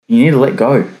You need to let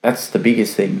go. That's the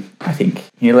biggest thing, I think.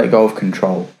 You need to let go of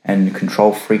control and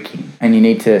control freaking. And you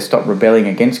need to stop rebelling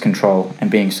against control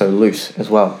and being so loose as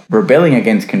well. Rebelling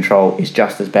against control is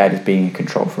just as bad as being a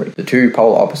control freak. The two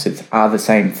polar opposites are the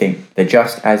same thing. They're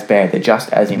just as bad. They're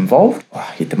just as involved. Oh,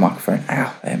 I hit the microphone.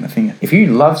 Ow, I hit my finger. If you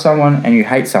love someone and you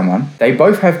hate someone, they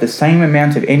both have the same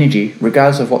amount of energy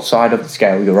regardless of what side of the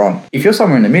scale you're on. If you're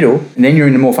somewhere in the middle, then you're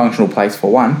in a more functional place for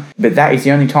one, but that is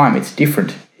the only time it's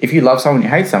different. If you love someone, you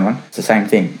hate someone, it's the same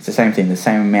thing. It's the same thing, the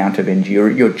same amount of energy.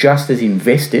 You're just as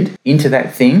invested into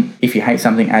that thing if you hate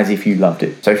something as if you loved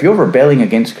it. So if you're rebelling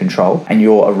against control and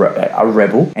you're a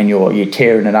rebel and you're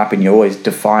tearing it up and you're always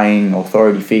defying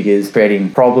authority figures,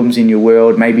 creating problems in your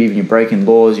world, maybe even you're breaking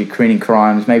laws, you're committing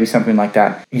crimes, maybe something like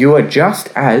that, you are just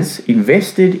as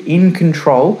invested in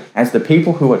control as the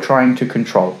people who are trying to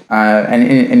control.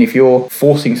 And if you're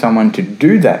forcing someone to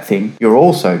do that thing, you're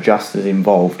also just as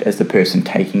involved as the person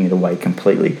taking it away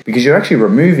completely, because you're actually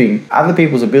removing other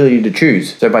people's ability to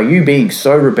choose. So by you being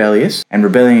so rebellious and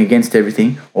rebelling against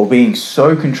everything, or being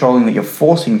so controlling that you're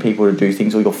forcing people to do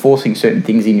things, or you're forcing certain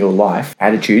things in your life,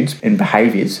 attitudes and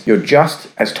behaviors, you're just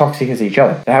as toxic as each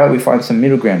other. So how about we find some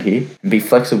middle ground here and be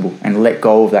flexible and let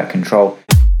go of that control?